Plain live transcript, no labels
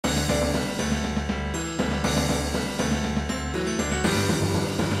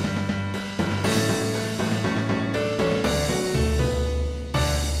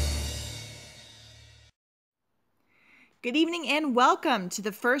Good evening and welcome to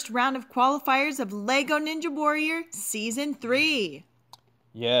the first round of qualifiers of LEGO Ninja Warrior Season 3.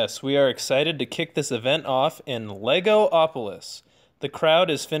 Yes, we are excited to kick this event off in Lego-opolis. The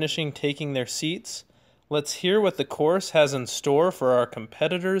crowd is finishing taking their seats. Let's hear what the course has in store for our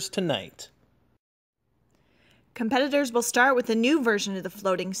competitors tonight. Competitors will start with a new version of the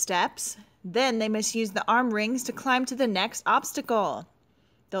floating steps. Then they must use the arm rings to climb to the next obstacle.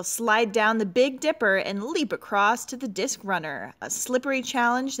 They'll slide down the Big Dipper and leap across to the Disc Runner, a slippery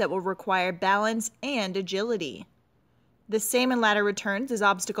challenge that will require balance and agility. The salmon ladder returns as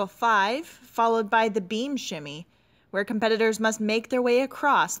obstacle 5, followed by the beam shimmy, where competitors must make their way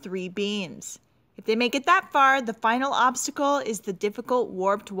across 3 beams. If they make it that far, the final obstacle is the difficult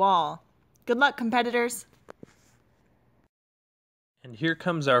warped wall. Good luck, competitors! And here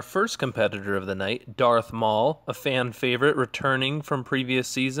comes our first competitor of the night, Darth Maul, a fan favorite returning from previous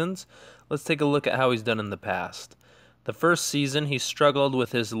seasons. Let's take a look at how he's done in the past. The first season, he struggled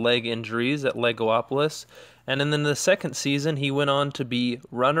with his leg injuries at Lego-opolis, and then in the second season, he went on to be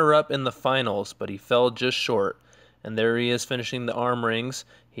runner-up in the finals, but he fell just short. And there he is finishing the arm rings.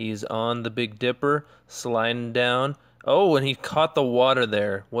 He's on the Big Dipper, sliding down. Oh, and he caught the water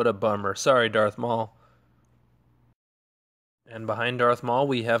there. What a bummer. Sorry, Darth Maul. And behind Darth Maul,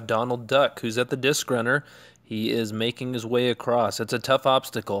 we have Donald Duck, who's at the Disc Runner. He is making his way across. It's a tough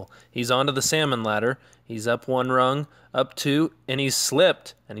obstacle. He's onto the salmon ladder. He's up 1 rung, up 2, and he's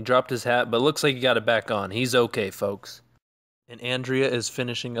slipped. And he dropped his hat, but looks like he got it back on. He's okay, folks. And Andrea is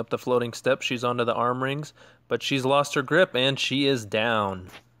finishing up the floating steps. She's onto the arm rings, but she's lost her grip, and she is down.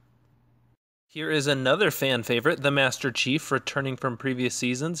 Here is another fan favorite, the Master Chief, returning from previous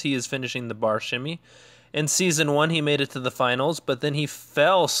seasons. He is finishing the bar shimmy. In Season 1, he made it to the finals, but then he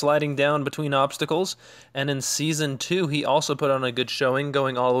fell sliding down between obstacles. And in Season 2, he also put on a good showing,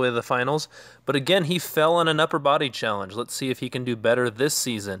 going all the way to the finals. But again, he fell on an upper body challenge. Let's see if he can do better this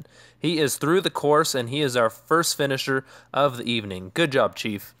season. He is through the course, and he is our first finisher of the evening. Good job,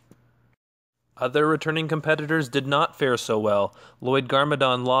 Chief. Other returning competitors did not fare so well. Lloyd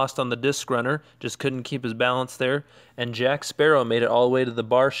Garmadon lost on the Disc Runner, just couldn't keep his balance there, and Jack Sparrow made it all the way to the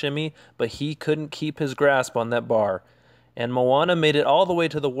bar shimmy, but he couldn't keep his grasp on that bar. And Moana made it all the way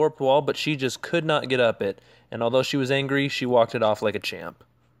to the warped wall, but she just could not get up it, and although she was angry, she walked it off like a champ.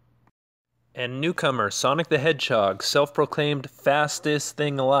 And newcomer Sonic the Hedgehog, self-proclaimed fastest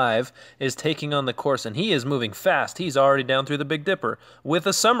thing alive, is taking on the course, and he is moving fast. He's already down through the Big Dipper, with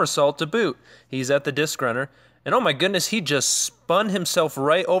a somersault to boot. He's at the Disc Runner, and oh my goodness, he just spun himself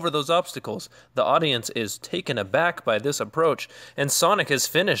right over those obstacles. The audience is taken aback by this approach, and Sonic has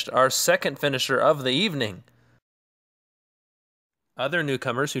finished, our second finisher of the evening. Other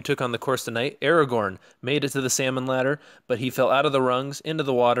newcomers who took on the course tonight, Aragorn made it to the salmon ladder, but he fell out of the rungs into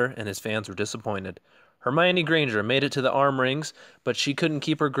the water, and his fans were disappointed. Hermione Granger made it to the arm rings, but she couldn't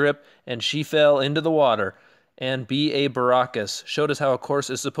keep her grip, and she fell into the water. And B.A. Baracus showed us how a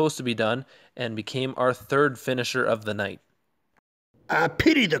course is supposed to be done, and became our third finisher of the night. I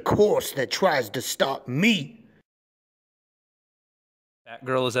pity the course that tries to stop me. That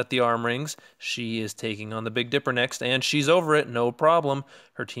girl is at the arm rings. She is taking on the Big Dipper next, and she's over it, no problem.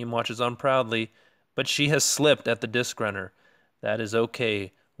 Her team watches on proudly, but she has slipped at the Disc Runner. That is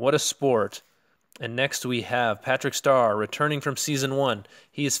okay. What a sport. And next we have Patrick Starr, returning from Season 1.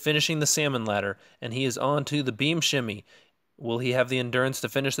 He is finishing the salmon ladder, and he is on to the beam shimmy. Will he have the endurance to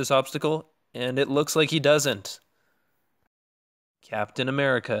finish this obstacle? And it looks like he doesn't. Captain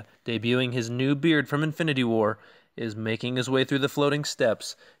America, debuting his new beard from Infinity War, is making his way through the floating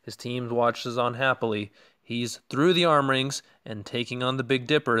steps. His team watches on happily. He's through the arm rings and taking on the Big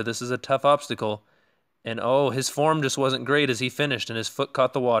Dipper. This is a tough obstacle. And oh, his form just wasn't great as he finished, and his foot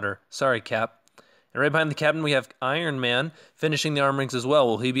caught the water. Sorry, Cap. And right behind the captain, we have Iron Man finishing the arm rings as well.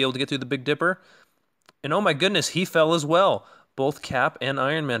 Will he be able to get through the Big Dipper? And oh my goodness, he fell as well. Both Cap and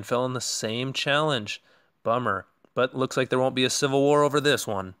Iron Man fell in the same challenge. Bummer. But looks like there won't be a civil war over this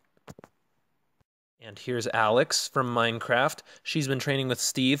one. And here's Alex from Minecraft. She's been training with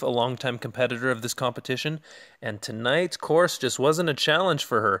Steve, a longtime competitor of this competition, and tonight's course just wasn't a challenge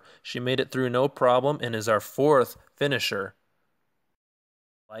for her. She made it through no problem and is our fourth finisher.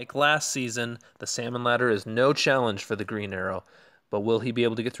 Like last season, the salmon ladder is no challenge for the Green Arrow, but will he be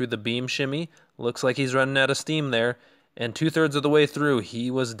able to get through the beam shimmy? Looks like he's running out of steam there, and 2/3 of the way through,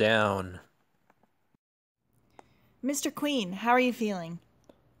 he was down. Mr. Queen, how are you feeling?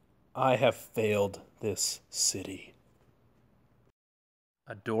 I have failed this city.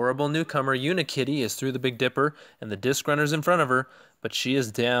 Adorable newcomer Unikitty is through the Big Dipper, and the Disc Runner's in front of her, but she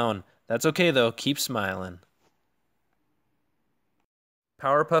is down. That's okay, though. Keep smiling.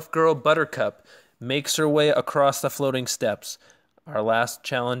 Powerpuff Girl Buttercup makes her way across the floating steps. Our last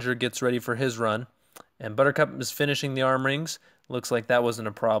challenger gets ready for his run, and Buttercup is finishing the arm rings. Looks like that wasn't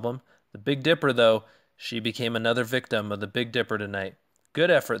a problem. The Big Dipper, though, she became another victim of the Big Dipper tonight. Good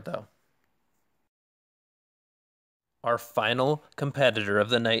effort, though. Our final competitor of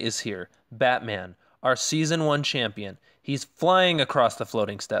the night is here, Batman, our Season 1 champion. He's flying across the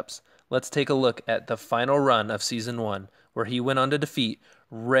floating steps. Let's take a look at the final run of Season 1, where he went on to defeat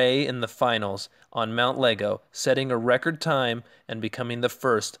Ray in the finals on Mount Lego, setting a record time and becoming the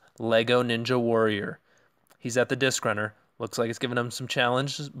first Lego Ninja Warrior. He's at the disc runner. Looks like it's giving him some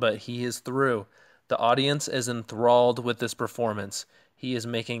challenges, but he is through. The audience is enthralled with this performance. He is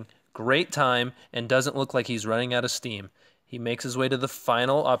making great time and doesn't look like he's running out of steam. He makes his way to the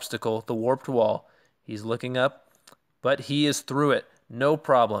final obstacle, the warped wall. He's looking up, but he is through it. No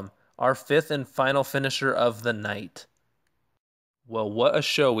problem. Our fifth and final finisher of the night. Well, what a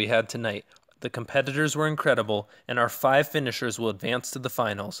show we had tonight. The competitors were incredible, and our 5 finishers will advance to the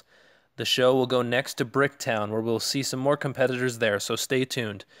finals. The show will go next to Bricktown, where we'll see some more competitors there, so stay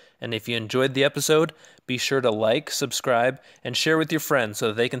tuned. And if you enjoyed the episode, be sure to like, subscribe, and share with your friends so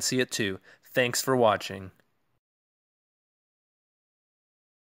that they can see it too. Thanks for watching.